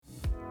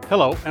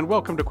Hello, and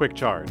welcome to Quick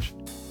Charge.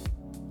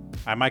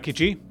 I'm Mikey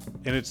G,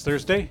 and it's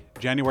Thursday,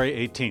 January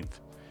 18th.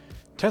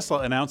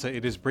 Tesla announced that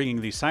it is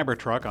bringing the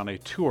Cybertruck on a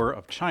tour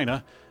of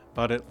China,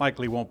 but it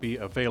likely won't be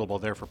available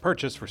there for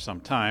purchase for some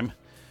time.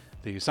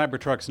 The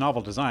Cybertruck's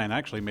novel design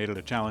actually made it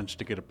a challenge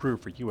to get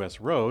approved for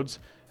U.S. roads,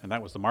 and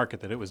that was the market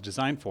that it was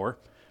designed for.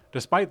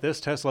 Despite this,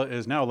 Tesla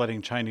is now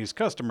letting Chinese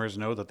customers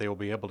know that they will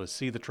be able to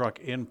see the truck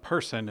in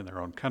person in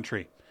their own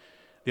country.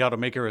 The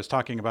automaker is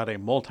talking about a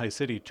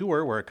multi-city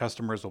tour where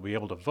customers will be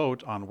able to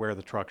vote on where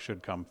the truck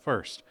should come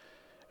first.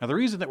 Now, the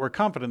reason that we're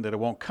confident that it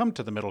won't come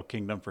to the Middle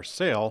Kingdom for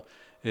sale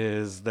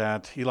is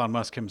that Elon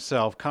Musk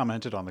himself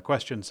commented on the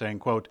question saying,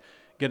 quote,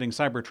 "Getting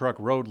Cybertruck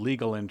road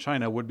legal in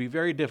China would be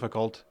very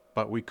difficult,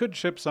 but we could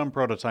ship some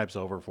prototypes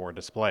over for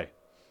display."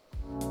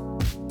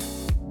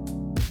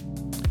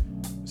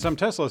 Some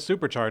Tesla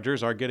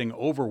superchargers are getting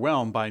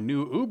overwhelmed by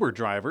new Uber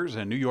drivers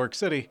in New York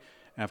City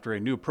after a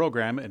new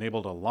program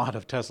enabled a lot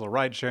of Tesla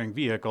ride-sharing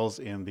vehicles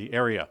in the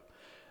area.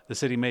 The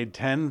city made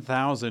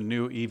 10,000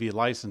 new EV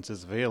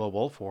licenses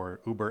available for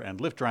Uber and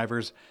Lyft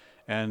drivers,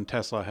 and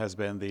Tesla has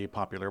been the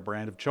popular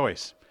brand of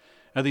choice.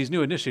 Now, these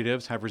new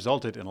initiatives have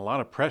resulted in a lot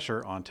of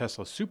pressure on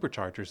Tesla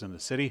superchargers in the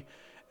city,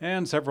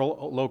 and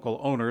several local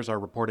owners are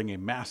reporting a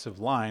massive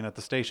line at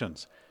the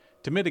stations.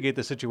 To mitigate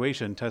the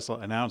situation, Tesla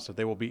announced that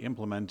they will be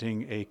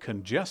implementing a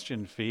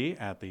congestion fee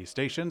at the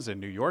stations in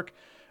New York,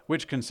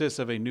 which consists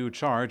of a new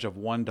charge of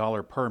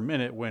 $1 per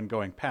minute when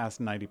going past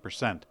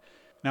 90%.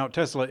 Now,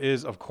 Tesla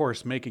is, of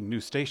course, making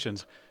new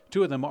stations.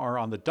 Two of them are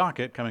on the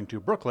docket coming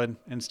to Brooklyn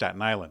and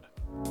Staten Island.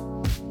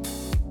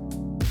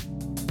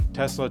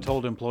 Tesla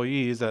told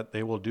employees that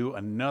they will do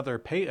another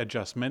pay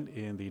adjustment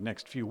in the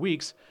next few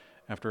weeks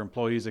after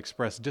employees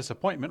expressed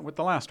disappointment with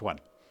the last one.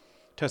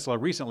 Tesla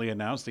recently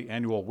announced the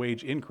annual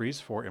wage increase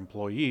for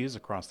employees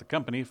across the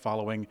company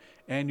following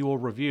annual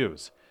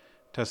reviews.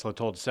 Tesla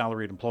told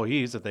salaried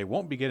employees that they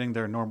won't be getting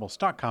their normal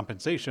stock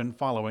compensation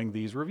following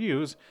these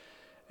reviews,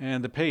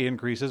 and the pay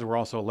increases were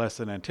also less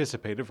than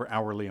anticipated for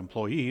hourly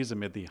employees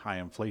amid the high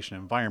inflation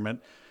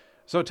environment.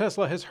 So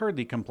Tesla has heard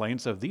the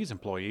complaints of these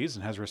employees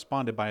and has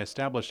responded by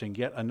establishing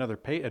yet another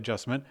pay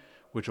adjustment,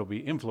 which will be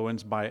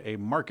influenced by a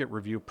market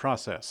review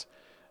process.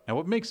 Now,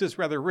 what makes this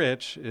rather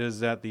rich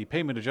is that the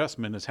payment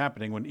adjustment is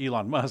happening when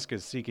Elon Musk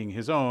is seeking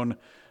his own,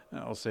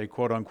 I'll say,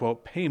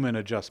 quote-unquote, payment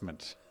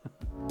adjustment.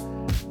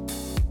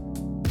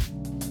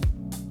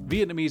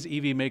 Vietnamese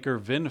EV maker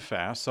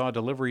VinFast saw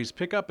deliveries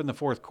pick up in the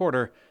fourth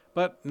quarter,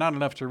 but not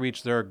enough to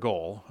reach their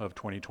goal of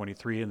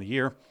 2023 in the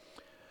year.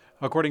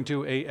 According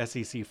to a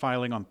SEC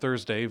filing on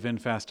Thursday,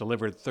 VinFast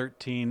delivered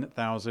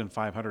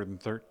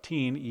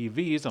 13,513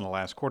 EVs in the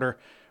last quarter,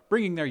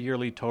 bringing their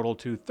yearly total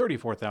to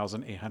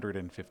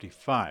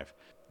 34,855.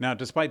 Now,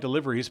 despite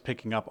deliveries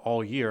picking up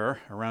all year,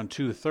 around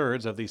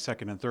two-thirds of the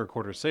second and third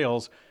quarter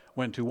sales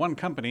went to one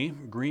company,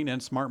 Green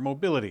and Smart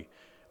Mobility,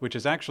 which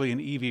is actually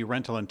an EV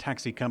rental and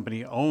taxi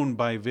company owned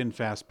by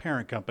VinFast's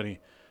parent company.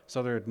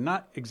 So they're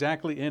not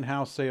exactly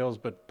in-house sales,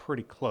 but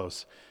pretty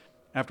close.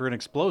 After an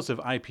explosive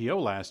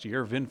IPO last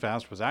year,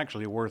 VinFast was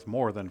actually worth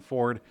more than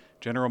Ford,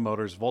 General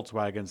Motors,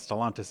 Volkswagen,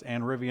 Stellantis,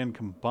 and Rivian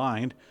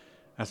combined.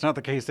 That's not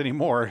the case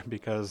anymore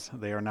because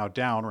they are now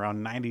down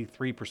around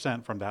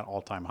 93% from that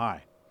all-time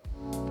high.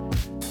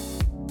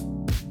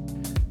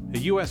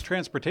 The U.S.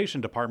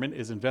 Transportation Department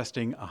is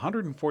investing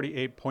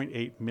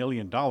 $148.8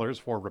 million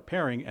for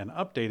repairing and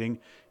updating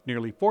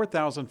nearly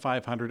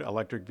 4,500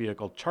 electric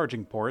vehicle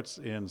charging ports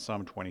in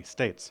some 20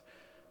 states.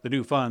 The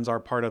new funds are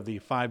part of the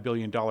 $5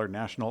 billion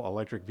National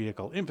Electric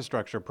Vehicle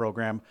Infrastructure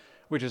Program,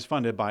 which is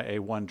funded by a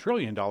 $1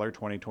 trillion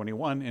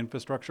 2021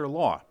 infrastructure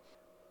law.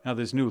 Now,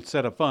 this new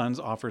set of funds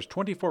offers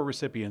 24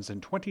 recipients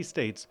in 20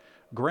 states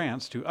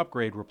grants to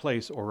upgrade,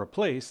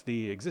 replace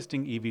the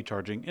existing EV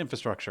charging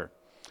infrastructure.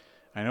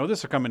 I know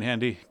this will come in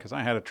handy because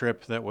I had a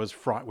trip that was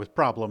fraught with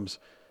problems,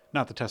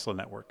 not the Tesla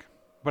network.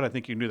 But I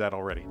think you knew that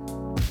already.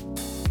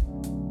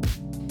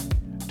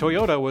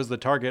 Toyota was the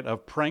target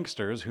of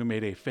pranksters who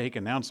made a fake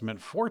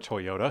announcement for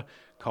Toyota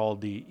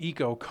called the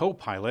Eco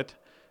Copilot.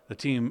 The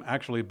team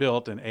actually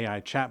built an AI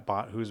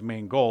chatbot whose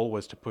main goal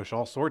was to push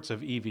all sorts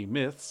of EV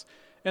myths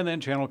and then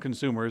channel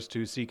consumers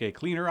to seek a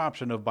cleaner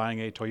option of buying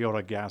a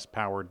Toyota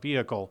gas-powered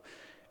vehicle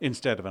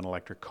instead of an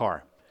electric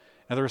car.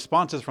 Now, the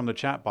responses from the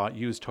chatbot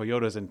used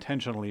Toyota's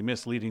intentionally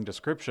misleading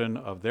description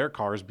of their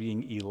cars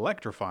being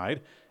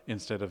electrified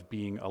instead of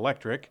being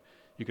electric.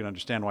 You can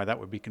understand why that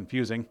would be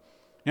confusing.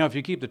 Now, if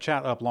you keep the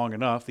chat up long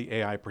enough, the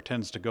AI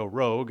pretends to go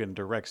rogue and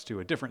directs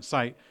to a different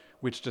site,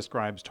 which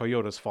describes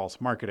Toyota's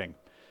false marketing.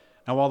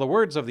 Now, while the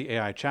words of the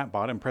AI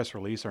chatbot and press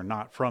release are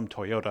not from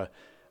Toyota,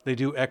 they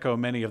do echo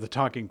many of the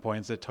talking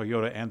points that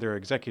Toyota and their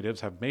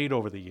executives have made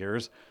over the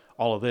years.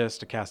 All of this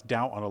to cast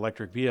doubt on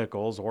electric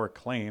vehicles or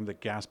claim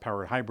that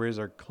gas-powered hybrids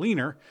are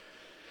cleaner.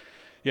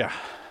 Yeah.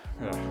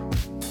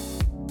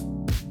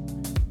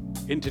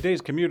 In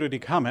today's community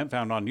comment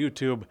found on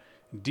YouTube,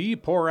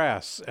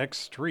 D4S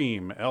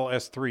Extreme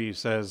LS3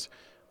 says,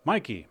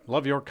 "Mikey,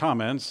 love your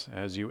comments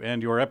as you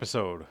end your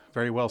episode.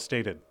 Very well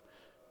stated."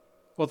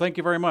 Well, thank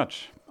you very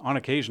much. On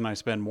occasion, I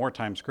spend more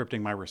time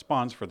scripting my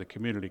response for the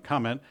community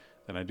comment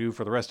than I do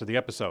for the rest of the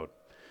episode.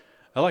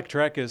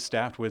 Electrek is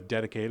staffed with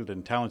dedicated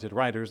and talented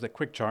writers that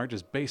Quick Charge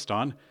is based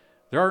on.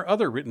 There are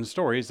other written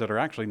stories that are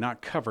actually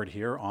not covered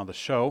here on the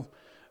show.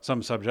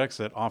 Some subjects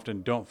that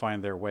often don't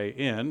find their way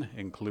in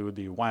include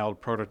the wild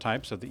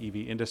prototypes of the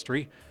EV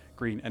industry,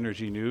 green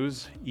energy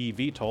news,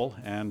 eVTOL,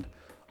 and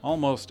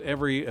almost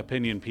every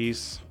opinion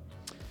piece.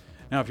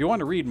 Now, if you want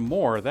to read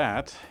more of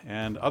that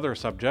and other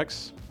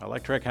subjects,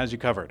 Electrek has you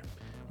covered.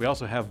 We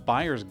also have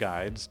buyer's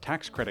guides,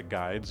 tax credit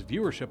guides,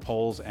 viewership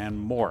polls, and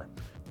more.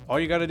 All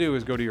you got to do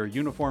is go to your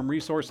uniform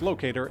resource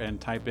locator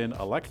and type in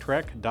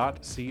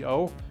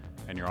electrek.co,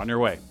 and you're on your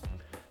way.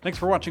 Thanks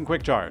for watching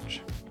Quick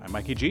Charge. I'm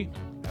Mikey G,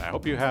 and I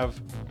hope you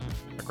have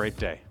a great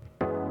day.